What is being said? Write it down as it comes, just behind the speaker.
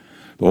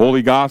The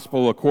Holy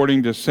Gospel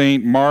according to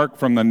St. Mark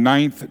from the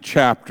 9th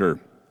chapter.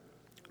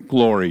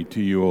 Glory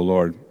to you, O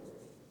Lord.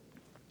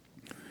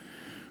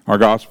 Our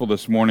Gospel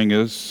this morning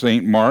is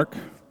St. Mark.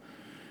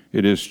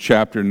 It is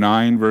chapter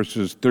 9,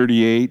 verses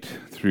 38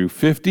 through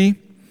 50,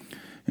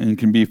 and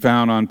can be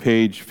found on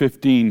page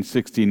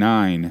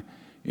 1569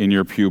 in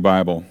your pew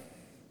Bible.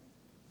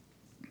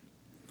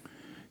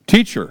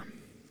 "Teacher,"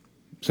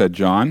 said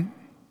John,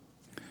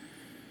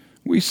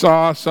 "we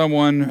saw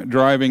someone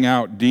driving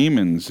out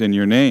demons in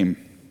your name,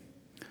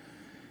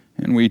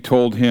 and we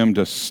told him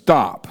to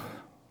stop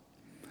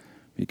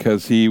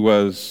because he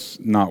was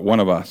not one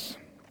of us."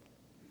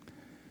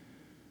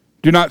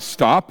 "Do not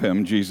stop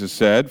him," Jesus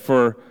said,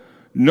 "for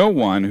no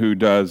one who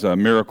does a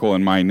miracle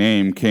in my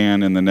name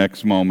can in the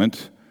next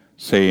moment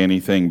say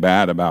anything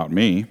bad about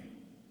me.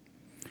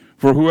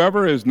 For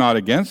whoever is not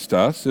against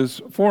us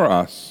is for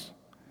us.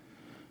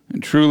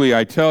 And truly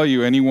I tell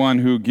you, anyone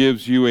who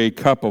gives you a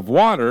cup of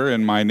water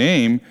in my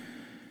name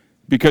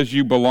because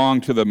you belong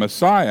to the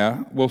Messiah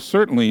will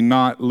certainly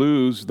not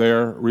lose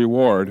their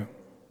reward.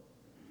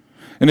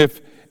 And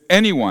if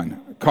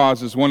anyone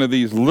causes one of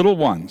these little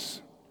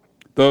ones,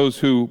 those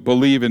who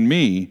believe in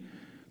me,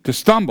 to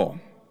stumble,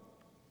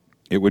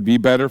 it would be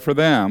better for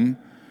them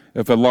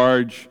if a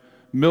large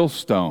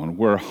millstone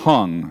were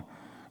hung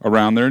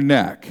around their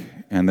neck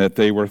and that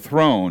they were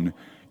thrown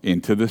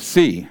into the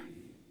sea.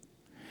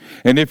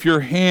 And if your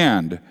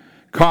hand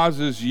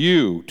causes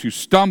you to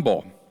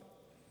stumble,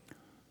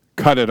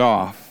 cut it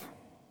off.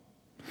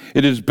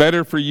 It is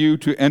better for you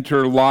to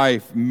enter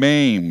life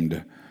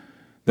maimed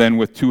than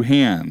with two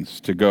hands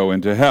to go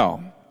into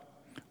hell,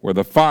 where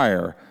the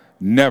fire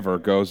never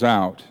goes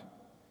out.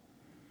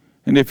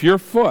 And if your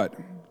foot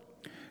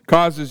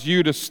causes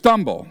you to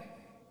stumble,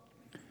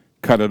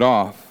 cut it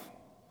off.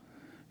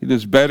 It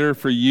is better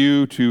for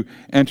you to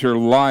enter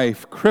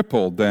life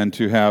crippled than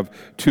to have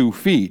 2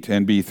 feet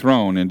and be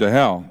thrown into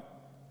hell.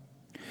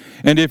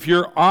 And if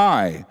your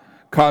eye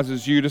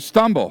causes you to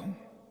stumble,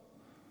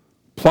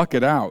 pluck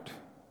it out.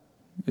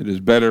 It is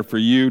better for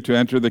you to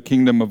enter the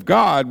kingdom of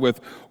God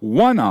with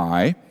one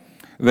eye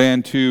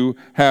than to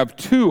have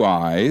 2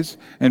 eyes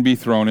and be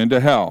thrown into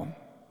hell,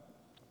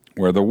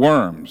 where the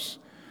worms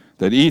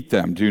that eat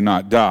them do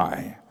not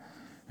die,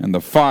 and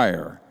the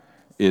fire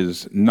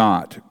is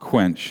not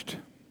quenched.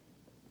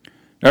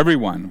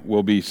 Everyone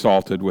will be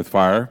salted with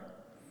fire.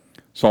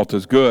 Salt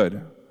is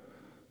good,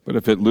 but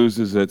if it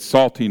loses its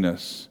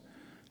saltiness,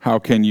 how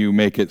can you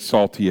make it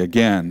salty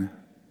again?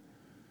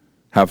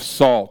 Have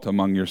salt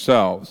among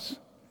yourselves,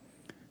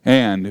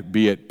 and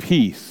be at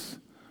peace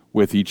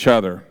with each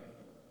other.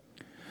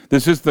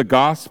 This is the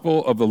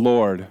gospel of the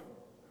Lord.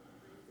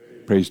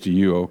 Praise to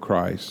you, O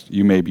Christ.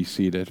 You may be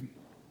seated.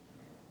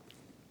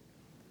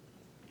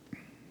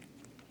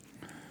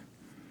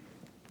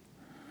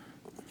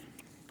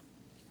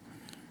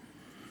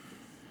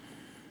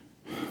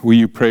 Will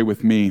you pray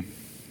with me?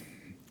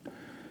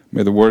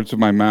 May the words of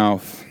my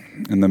mouth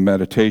and the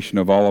meditation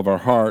of all of our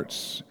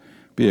hearts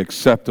be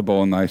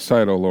acceptable in thy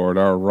sight, O Lord,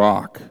 our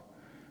rock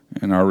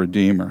and our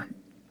Redeemer.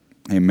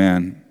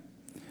 Amen.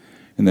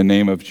 In the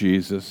name of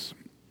Jesus.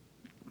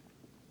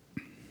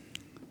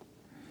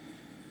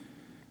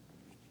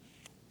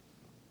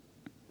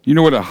 You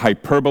know what a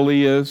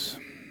hyperbole is?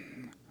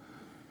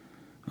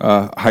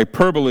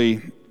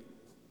 Hyperbole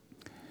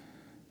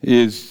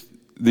is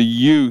the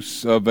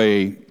use of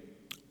a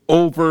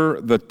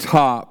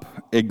over-the-top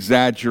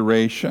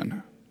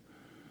exaggeration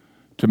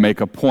to make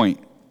a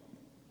point.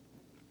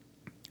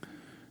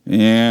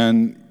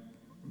 And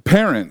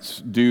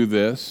parents do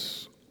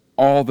this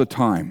all the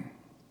time.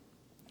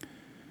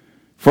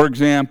 For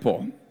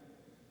example,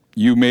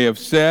 you may have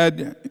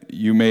said,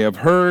 you may have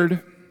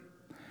heard,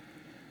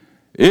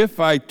 "If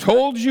I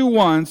told you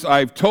once,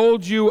 I've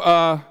told you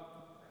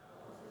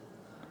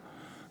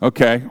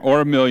okay, or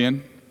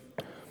 1,000,000.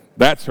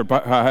 That's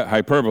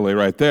hyperbole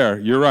right there.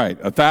 You're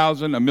right.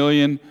 1,000,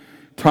 1,000,000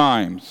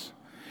 times.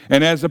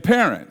 And as a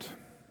parent,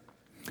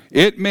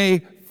 it may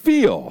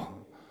feel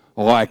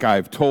like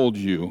I've told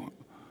you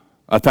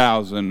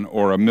 1,000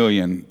 or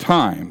 1,000,000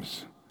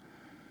 times.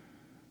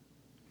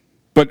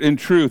 But in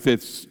truth,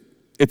 it's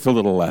a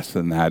little less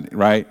than that,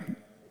 right?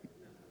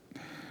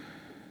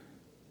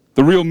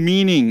 The real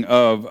meaning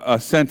of a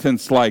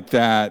sentence like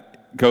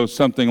that goes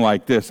something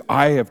like this: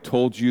 I have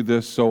told you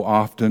this so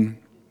often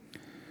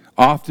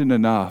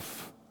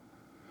enough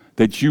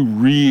that you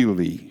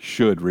really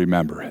should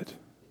remember it,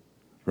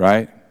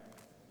 right?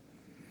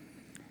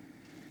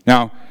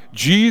 Now,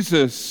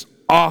 Jesus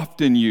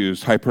often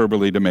used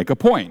hyperbole to make a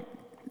point,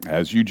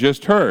 as you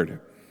just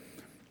heard.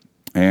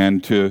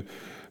 And to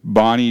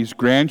Bonnie's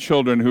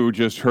grandchildren who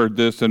just heard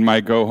this and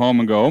might go home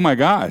and go, "Oh my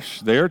gosh,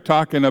 they're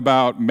talking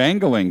about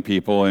mangling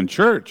people in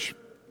church,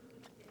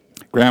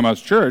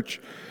 Grandma's church."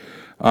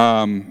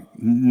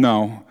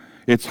 No,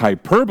 it's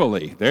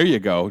hyperbole. There you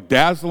go.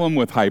 Dazzle them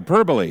with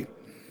hyperbole.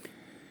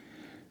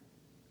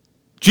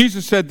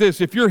 Jesus said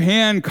this, if your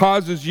hand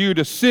causes you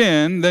to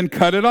sin, then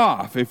cut it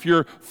off. If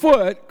your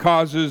foot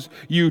causes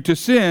you to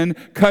sin,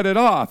 cut it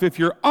off. If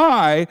your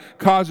eye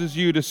causes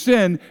you to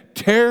sin,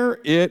 tear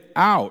it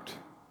out.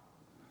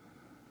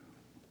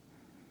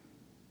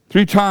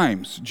 3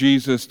 times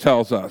Jesus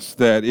tells us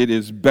that it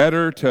is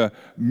better to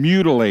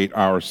mutilate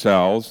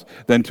ourselves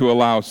than to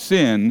allow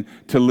sin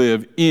to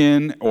live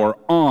in or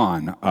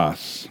on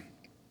us.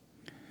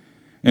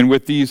 And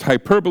with these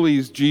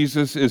hyperboles,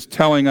 Jesus is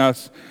telling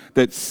us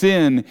that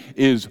sin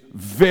is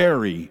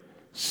very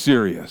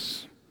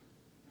serious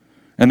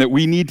and that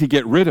we need to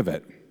get rid of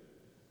it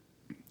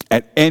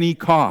at any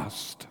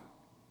cost.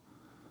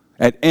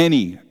 At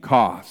any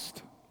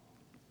cost.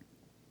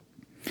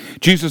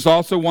 Jesus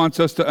also wants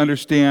us to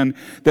understand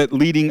that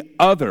leading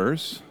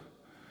others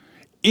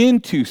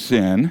into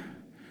sin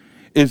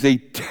is a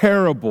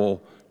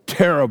terrible,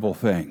 terrible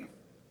thing.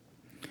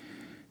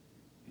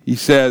 He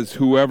says,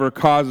 whoever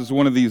causes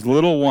one of these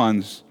little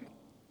ones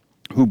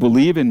who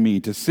believe in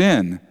me to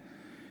sin,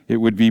 it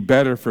would be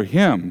better for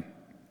him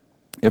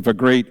if a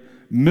great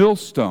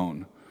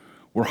millstone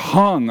were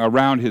hung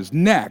around his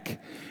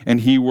neck and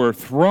he were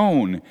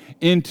thrown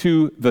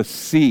into the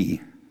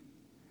sea.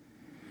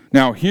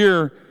 Now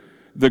here,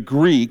 the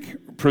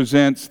Greek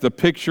presents the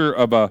picture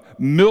of a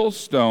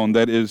millstone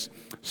that is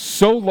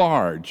so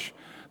large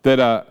that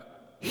a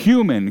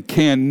human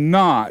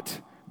cannot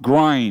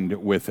grind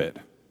with it.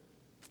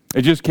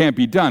 It just can't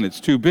be done.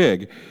 It's too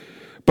big.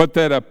 But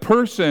that a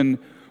person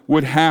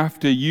would have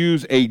to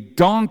use a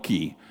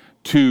donkey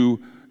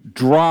to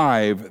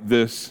drive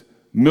this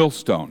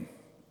millstone.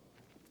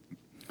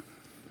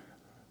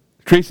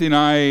 Tracy and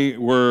I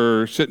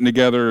were sitting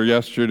together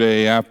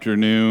yesterday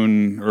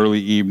afternoon,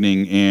 early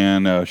evening,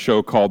 and a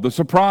show called The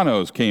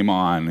Sopranos came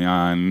on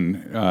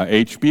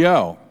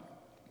HBO.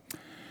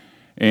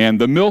 And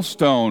the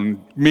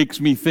millstone makes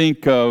me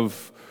think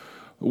of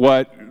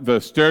what the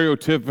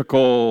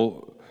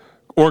stereotypical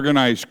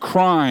organized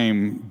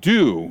crime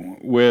do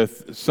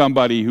with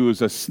somebody who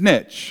is a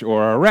snitch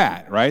or a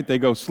rat, right? They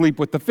go sleep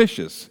with the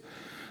fishes.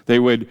 They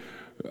would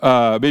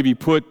maybe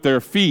put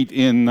their feet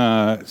in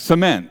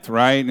cement,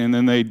 right? And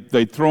then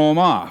they throw them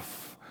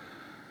off.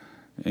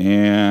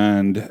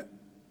 And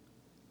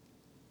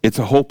it's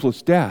a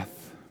hopeless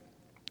death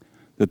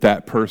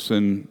that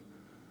person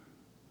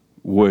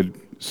would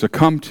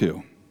succumb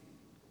to.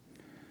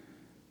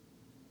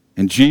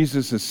 And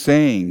Jesus is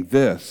saying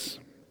this,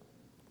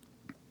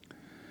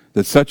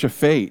 that such a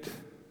fate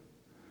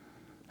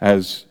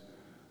as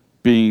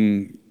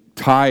being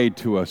tied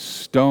to a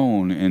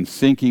stone and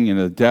sinking in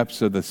the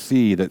depths of the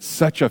sea, that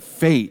such a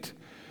fate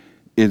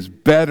is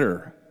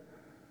better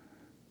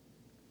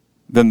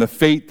than the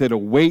fate that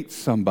awaits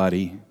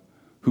somebody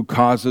who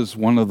causes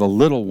one of the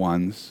little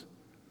ones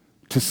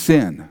to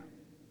sin.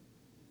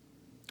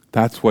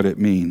 That's what it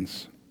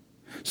means.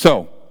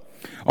 So,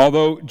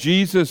 although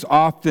Jesus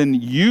often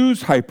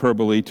used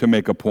hyperbole to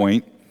make a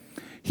point,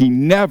 he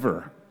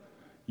never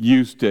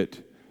used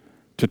it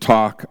to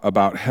talk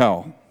about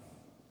hell.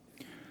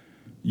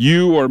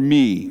 You or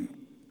me,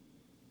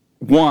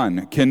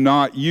 one,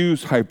 cannot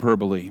use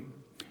hyperbole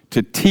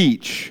to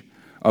teach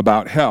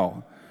about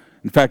hell.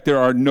 In fact, there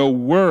are no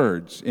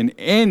words in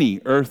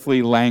any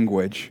earthly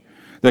language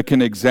that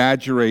can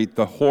exaggerate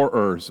the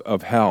horrors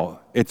of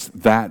hell. It's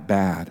that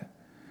bad.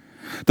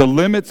 The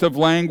limits of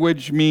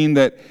language mean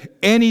that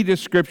any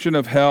description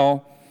of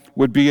hell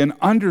would be an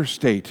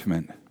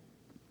understatement.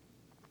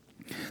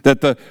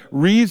 That the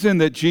reason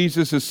that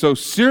Jesus is so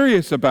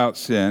serious about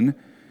sin,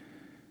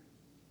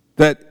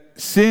 that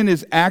sin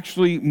is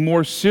actually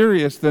more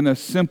serious than a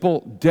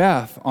simple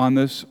death on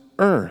this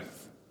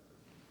earth.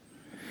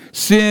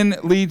 Sin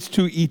leads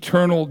to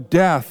eternal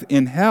death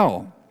in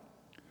hell.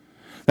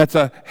 That's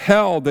a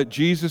hell that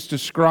Jesus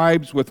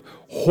describes with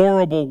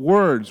horrible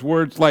words.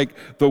 Words like,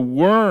 the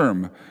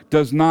worm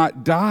does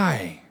not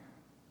die.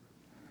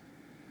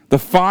 The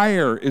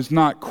fire is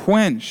not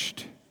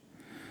quenched.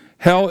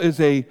 Hell is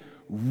a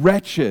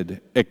wretched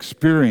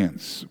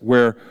experience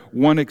where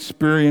one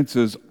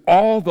experiences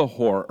all the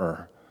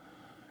horror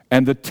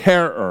and the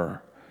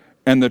terror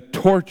and the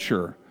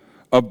torture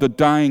of the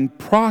dying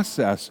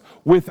process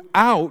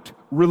without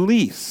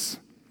release.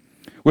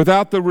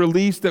 Without the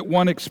release that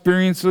one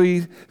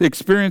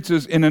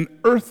experiences in an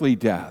earthly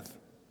death.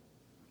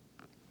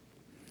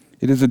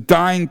 It is a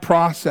dying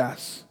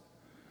process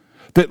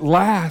that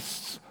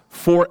lasts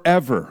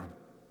forever.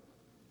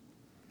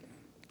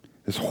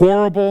 As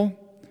horrible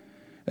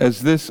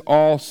as this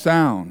all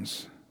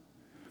sounds,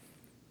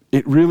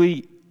 it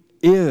really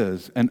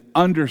is an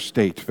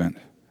understatement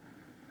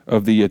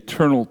of the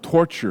eternal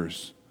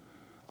tortures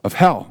of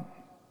hell.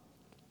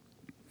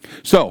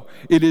 So,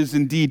 it is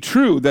indeed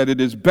true that it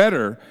is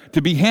better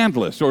to be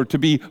handless or to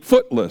be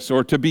footless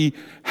or to be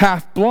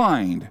half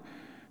blind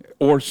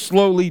or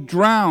slowly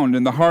drowned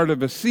in the heart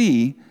of a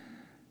sea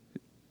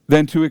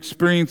than to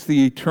experience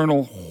the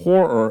eternal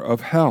horror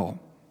of hell.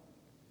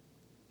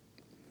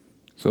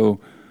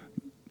 So,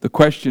 the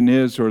question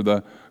is, or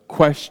the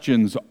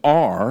questions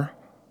are,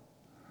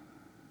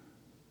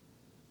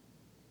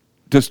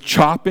 does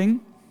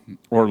chopping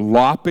or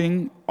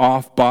lopping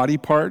off body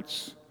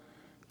parts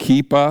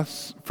keep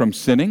us from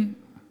sinning?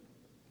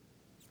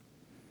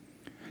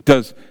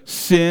 Does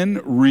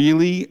sin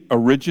really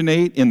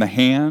originate in the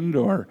hand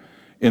or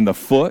in the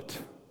foot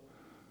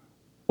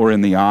or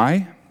in the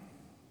eye?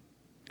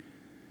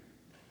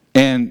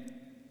 And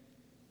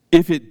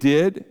if it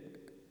did,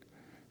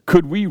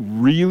 could we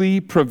really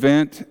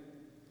prevent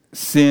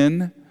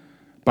sin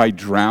by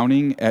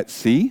drowning at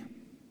sea?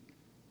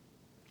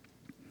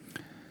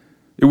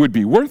 It would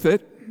be worth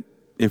it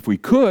if we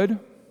could,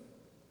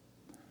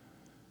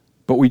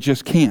 but we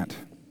just can't.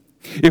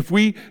 If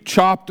we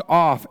chopped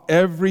off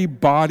every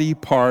body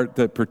part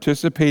that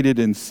participated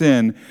in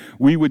sin,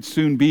 we would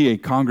soon be a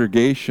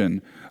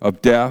congregation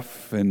of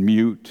deaf and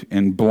mute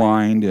and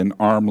blind and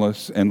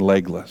armless and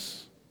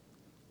legless.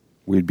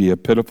 We'd be a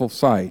pitiful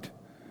sight.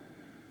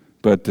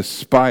 But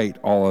despite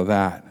all of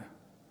that,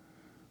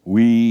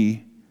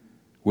 we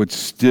would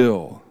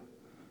still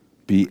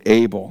be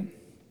able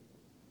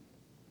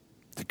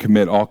to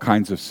commit all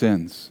kinds of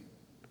sins.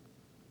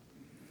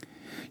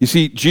 You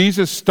see,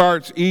 Jesus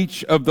starts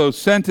each of those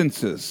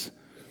sentences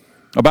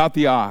about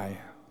the eye,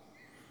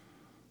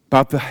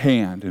 about the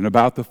hand, and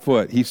about the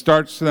foot. He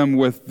starts them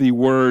with the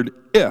word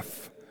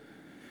if.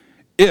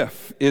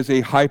 If is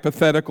a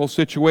hypothetical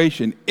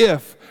situation.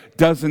 If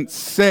doesn't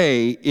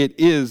say it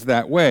is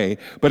that way,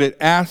 but it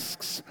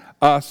asks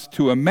us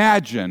to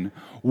imagine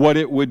what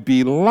it would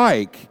be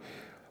like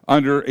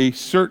under a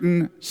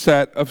certain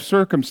set of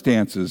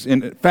circumstances.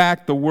 In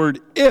fact, the word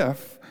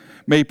if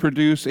may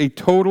produce a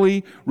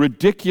totally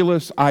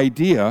ridiculous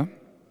idea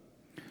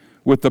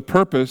with the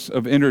purpose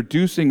of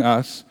introducing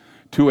us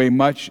to a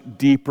much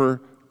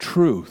deeper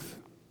truth.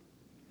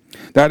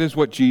 That is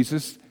what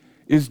Jesus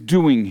is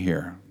doing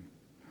here.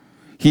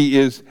 He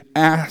is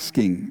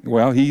asking,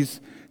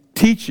 he's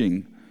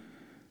teaching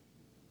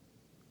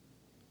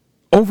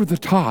over the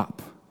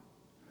top,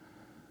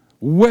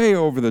 way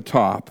over the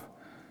top,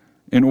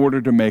 in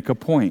order to make a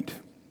point.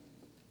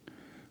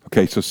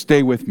 Okay, so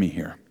stay with me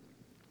here.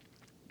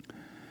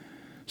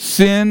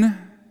 Sin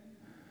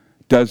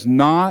does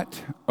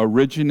not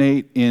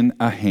originate in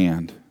a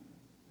hand.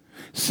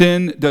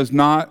 Sin does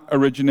not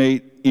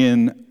originate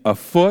in a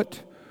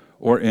foot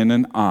or in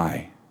an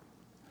eye.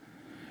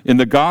 In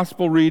the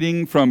gospel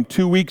reading from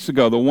 2 weeks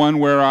ago, the one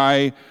where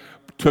I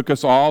took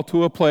us all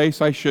to a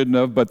place I shouldn't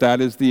have, but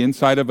that is the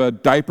inside of a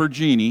diaper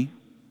genie.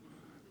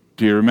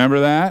 Do you remember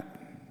that?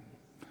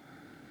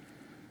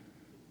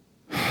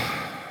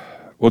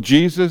 Well,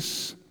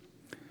 Jesus,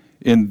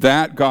 in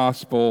that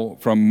gospel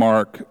from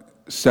Mark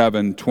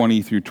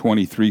 7:20 through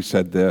 23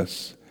 said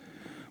this: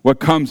 "What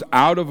comes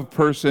out of a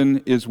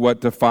person is what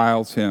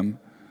defiles him.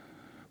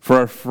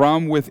 For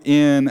from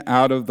within,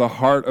 out of the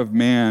heart of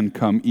man,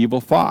 come evil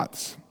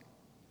thoughts,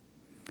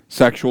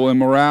 sexual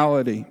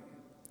immorality,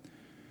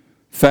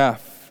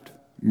 theft,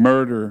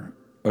 murder,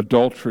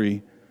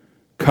 adultery,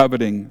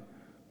 coveting,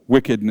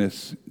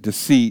 wickedness,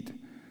 deceit,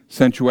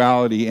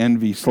 sensuality,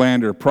 envy,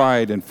 slander,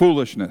 pride, and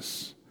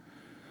foolishness.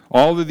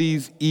 All of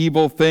these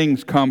evil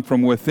things come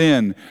from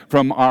within,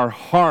 from our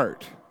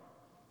heart,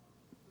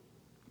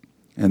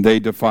 and they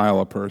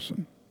defile a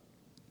person."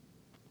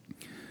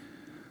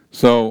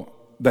 So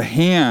the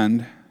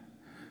hand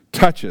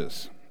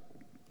touches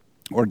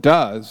or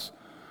does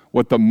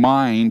what the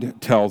mind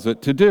tells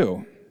it to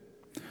do.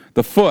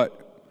 The foot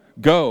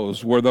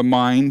goes where the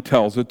mind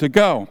tells it to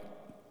go.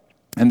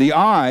 And the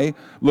eye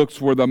looks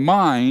where the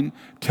mind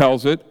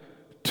tells it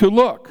to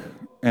look,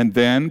 and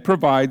then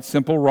provides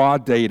simple raw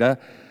data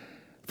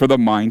for the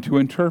mind to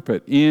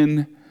interpret.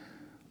 In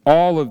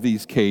all of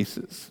these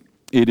cases,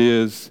 it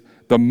is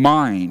the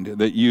mind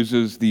that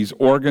uses these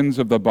organs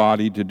of the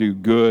body to do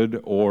good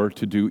or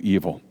to do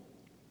evil.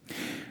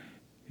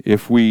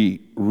 If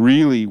we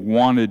really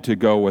wanted to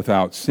go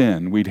without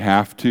sin, we'd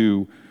have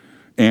to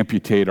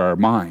amputate our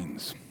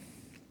minds.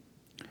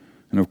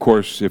 And of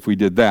course, if we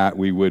did that,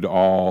 we would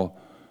all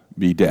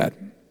be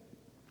dead.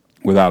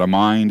 Without a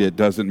mind, it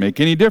doesn't make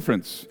any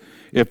difference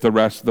if the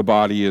rest of the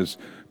body is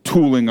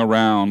tooling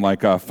around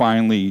like a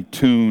finely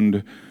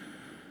tuned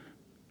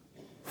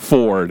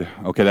Ford.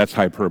 Okay, that's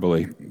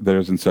hyperbole. There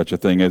isn't such a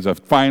thing as a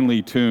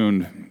finely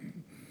tuned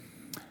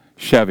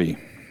Chevy.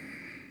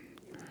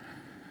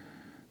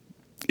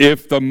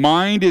 If the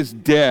mind is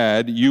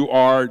dead, you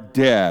are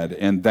dead,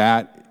 and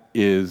that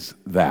is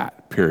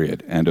that,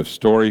 period. End of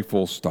story,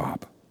 full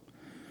stop.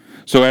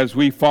 So as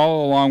we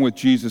follow along with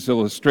Jesus'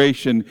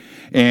 illustration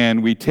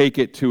and we take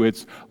it to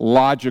its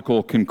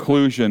logical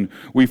conclusion,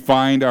 we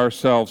find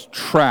ourselves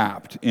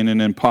trapped in an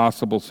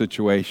impossible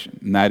situation.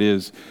 And that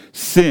is,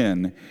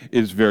 sin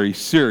is very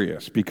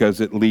serious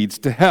because it leads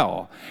to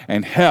hell.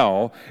 And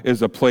hell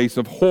is a place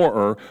of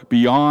horror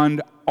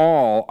beyond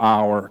all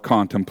our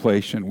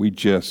contemplation. We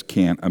just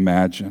can't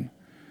imagine.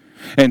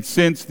 And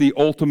since the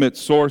ultimate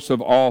source of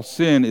all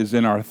sin is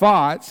in our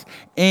thoughts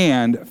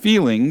and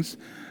feelings,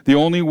 the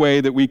only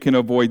way that we can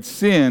avoid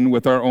sin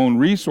with our own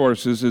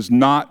resources is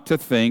not to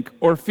think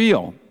or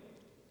feel.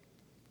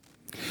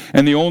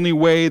 And the only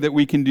way that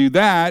we can do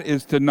that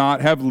is to not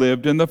have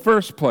lived in the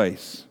first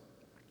place.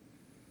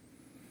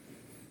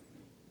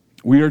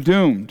 We are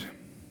doomed.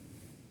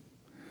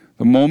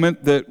 The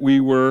moment that we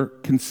were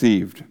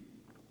conceived,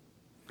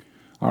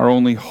 our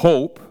only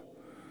hope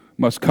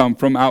must come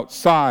from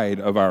outside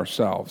of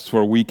ourselves,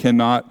 for we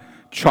cannot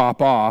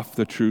chop off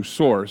the true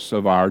source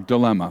of our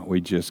dilemma. We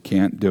just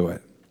can't do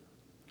it.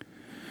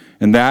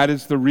 And that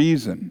is the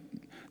reason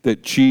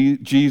that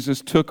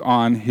Jesus took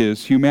on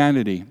his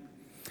humanity.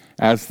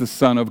 As the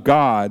Son of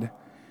God,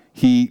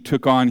 he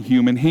took on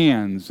human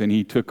hands, and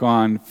he took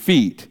on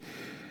feet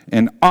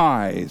and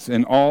eyes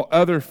and all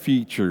other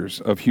features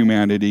of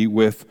humanity,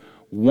 with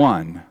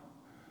one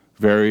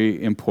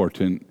very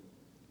important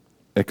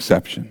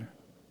exception.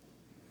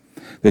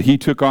 That he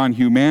took on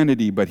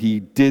humanity, but he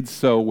did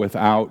so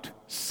without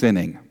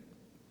sinning.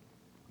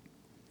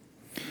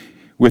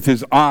 With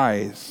his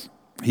eyes,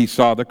 he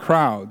saw the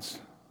crowds,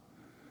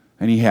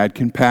 and he had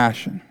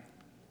compassion.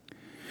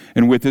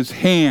 And with his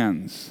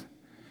hands,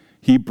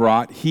 he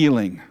brought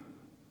healing.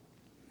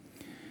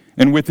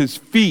 And with his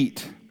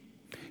feet,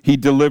 he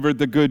delivered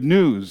the good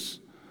news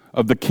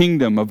of the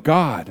kingdom of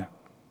God.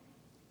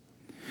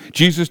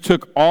 Jesus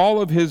took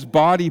all of his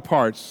body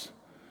parts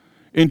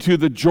into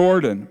the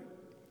Jordan,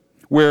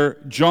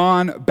 where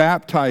John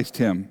baptized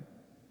him.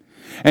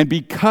 And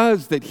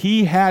because that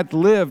he had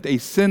lived a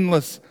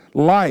sinless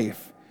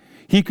life,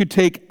 he could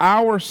take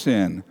our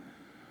sin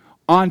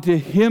onto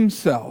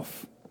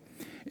himself.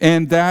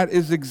 And that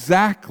is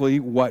exactly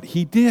what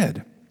he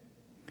did.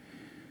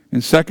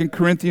 In 2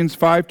 Corinthians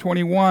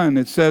 5:21,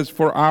 it says,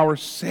 "For our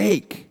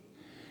sake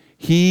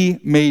he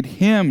made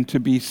him to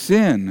be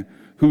sin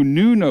who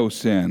knew no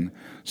sin,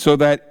 so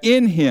that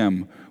in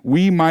him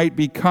we might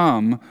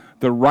become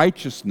the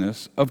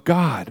righteousness of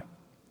God."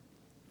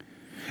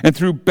 And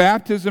through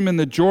baptism in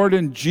the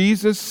Jordan,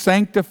 Jesus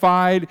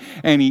sanctified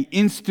and he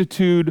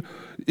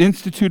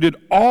instituted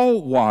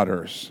all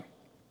waters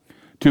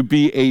to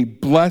be a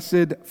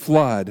blessed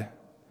flood,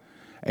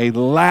 a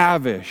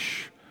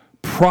lavish,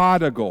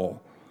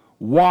 prodigal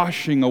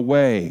washing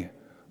away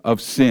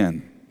of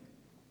sin.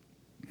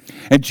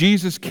 And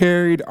Jesus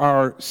carried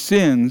our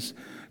sins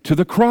to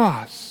the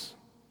cross.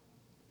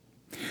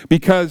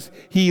 Because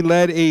he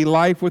led a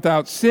life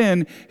without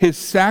sin, his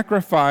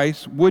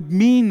sacrifice would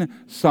mean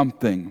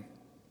something.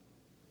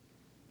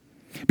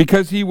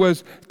 Because he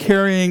was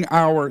carrying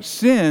our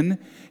sin,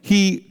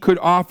 he could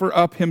offer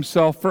up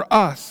himself for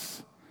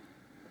us.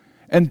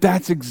 And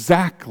that's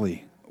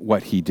exactly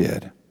what he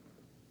did.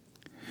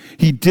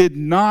 He did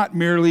not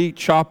merely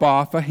chop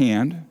off a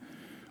hand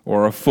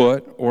or a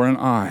foot or an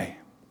eye.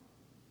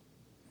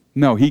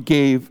 No, he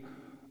gave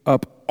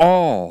up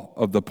all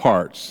of the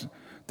parts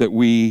that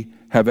we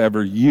have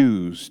ever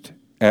used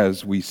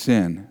as we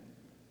sin.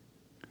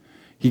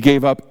 He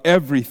gave up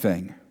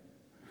everything.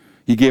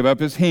 He gave up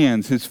his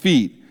hands, his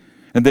feet,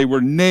 and they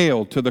were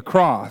nailed to the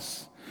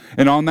cross.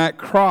 And on that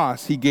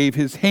cross, he gave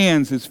his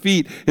hands, his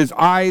feet, his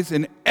eyes,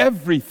 and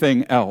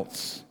everything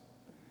else.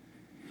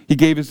 He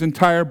gave his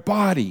entire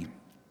body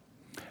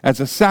as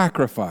a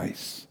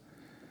sacrifice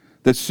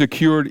that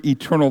secured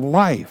eternal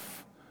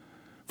life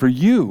for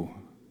you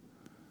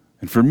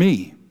and for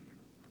me.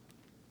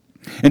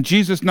 And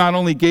Jesus not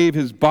only gave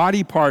his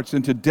body parts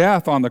into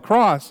death on the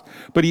cross,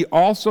 but he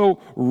also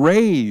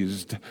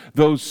raised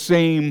those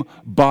same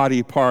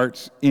body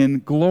parts in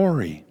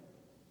glory.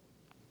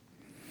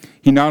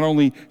 He not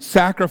only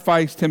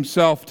sacrificed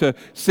himself to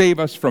save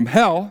us from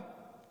hell,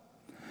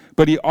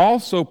 but he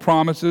also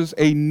promises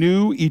a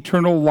new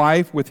eternal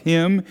life with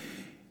him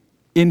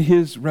in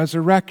his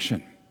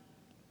resurrection.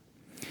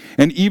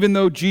 And even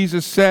though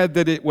Jesus said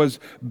that it was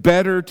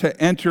better to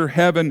enter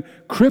heaven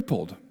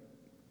crippled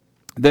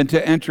than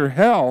to enter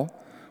hell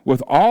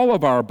with all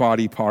of our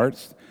body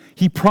parts,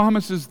 he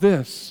promises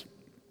this.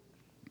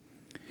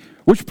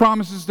 Which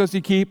promises does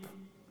he keep?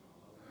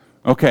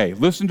 Okay,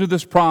 listen to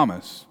this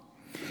promise.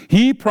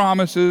 He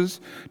promises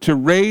to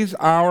raise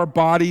our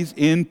bodies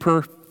in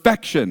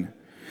perfection.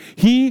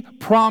 He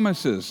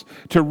promises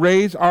to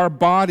raise our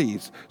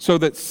bodies so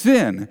that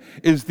sin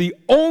is the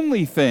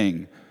only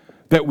thing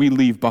that we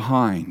leave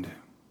behind.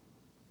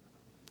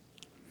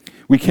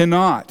 We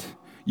cannot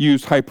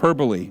use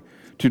hyperbole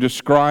to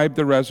describe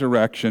the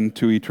resurrection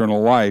to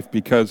eternal life,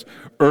 because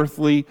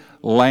earthly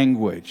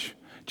language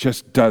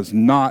just does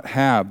not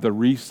have the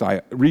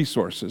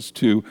resources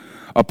to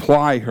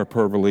apply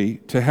hyperbole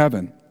to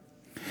heaven.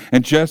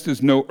 And just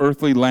as no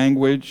earthly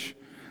language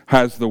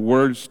has the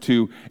words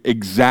to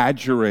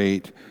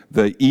exaggerate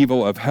the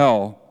evil of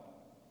hell,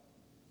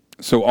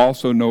 so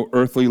also no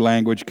earthly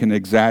language can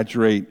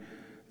exaggerate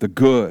the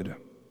good,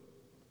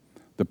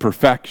 the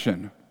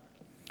perfection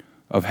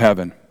of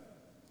heaven.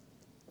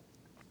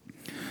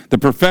 The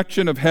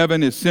perfection of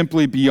heaven is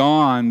simply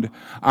beyond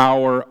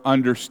our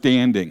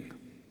understanding.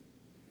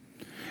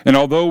 And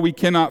although we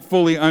cannot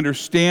fully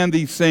understand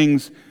these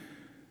things,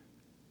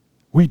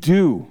 we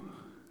do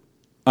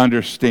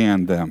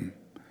understand them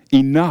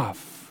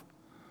enough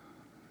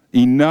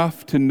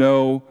to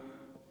know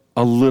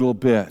a little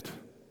bit.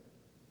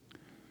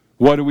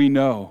 What do we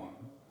know?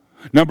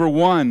 Number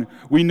one,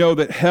 we know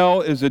that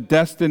hell is a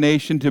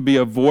destination to be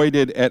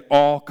avoided at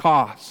all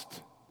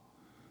cost.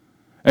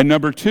 And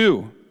number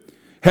two,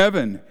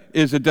 heaven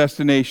is a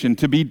destination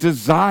to be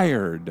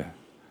desired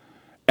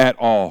at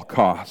all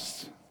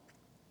costs.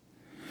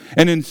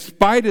 And in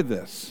spite of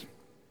this,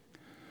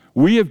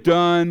 we have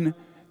done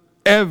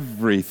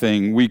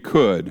everything we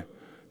could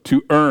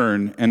to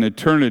earn an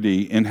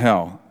eternity in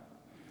hell.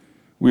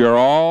 We are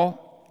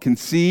all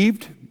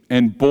conceived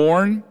and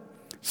born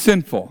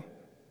sinful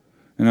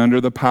and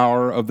under the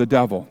power of the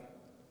devil.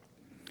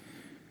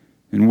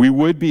 And we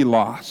would be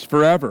lost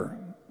forever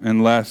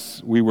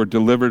unless we were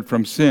delivered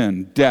from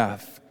sin,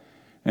 death,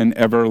 and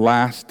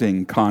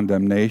everlasting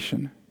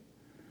condemnation.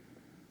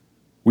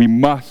 We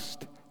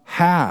must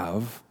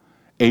have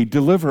a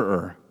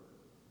deliverer.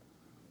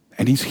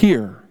 And he's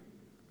here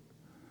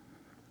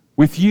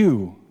with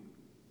you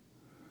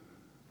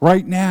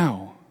right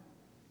now.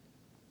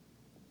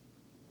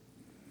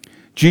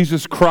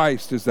 Jesus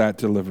Christ is that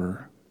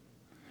deliverer.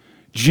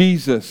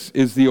 Jesus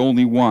is the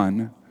only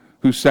one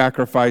who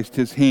sacrificed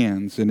his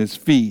hands and his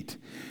feet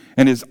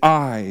and his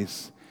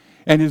eyes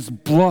and his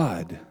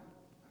blood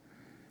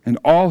and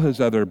all his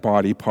other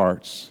body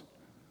parts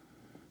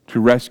to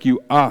rescue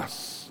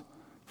us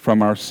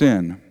from our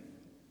sin.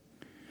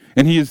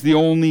 And he is the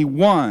only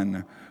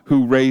one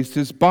who raised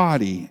his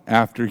body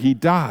after he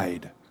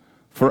died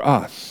for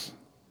us.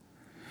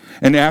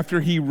 And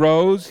after he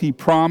rose, he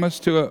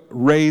promised to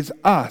raise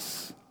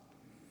us.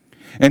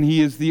 And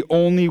he is the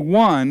only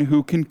one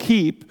who can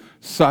keep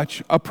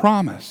such a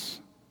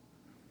promise.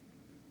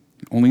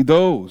 Only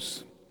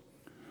those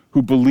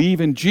who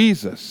believe in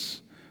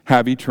Jesus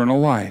have eternal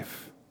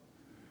life.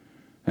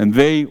 And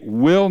they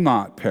will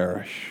not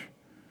perish,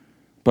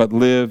 but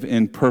live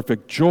in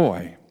perfect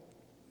joy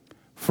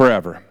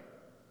forever.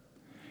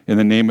 In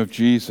the name of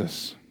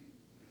Jesus,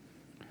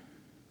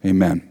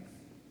 amen.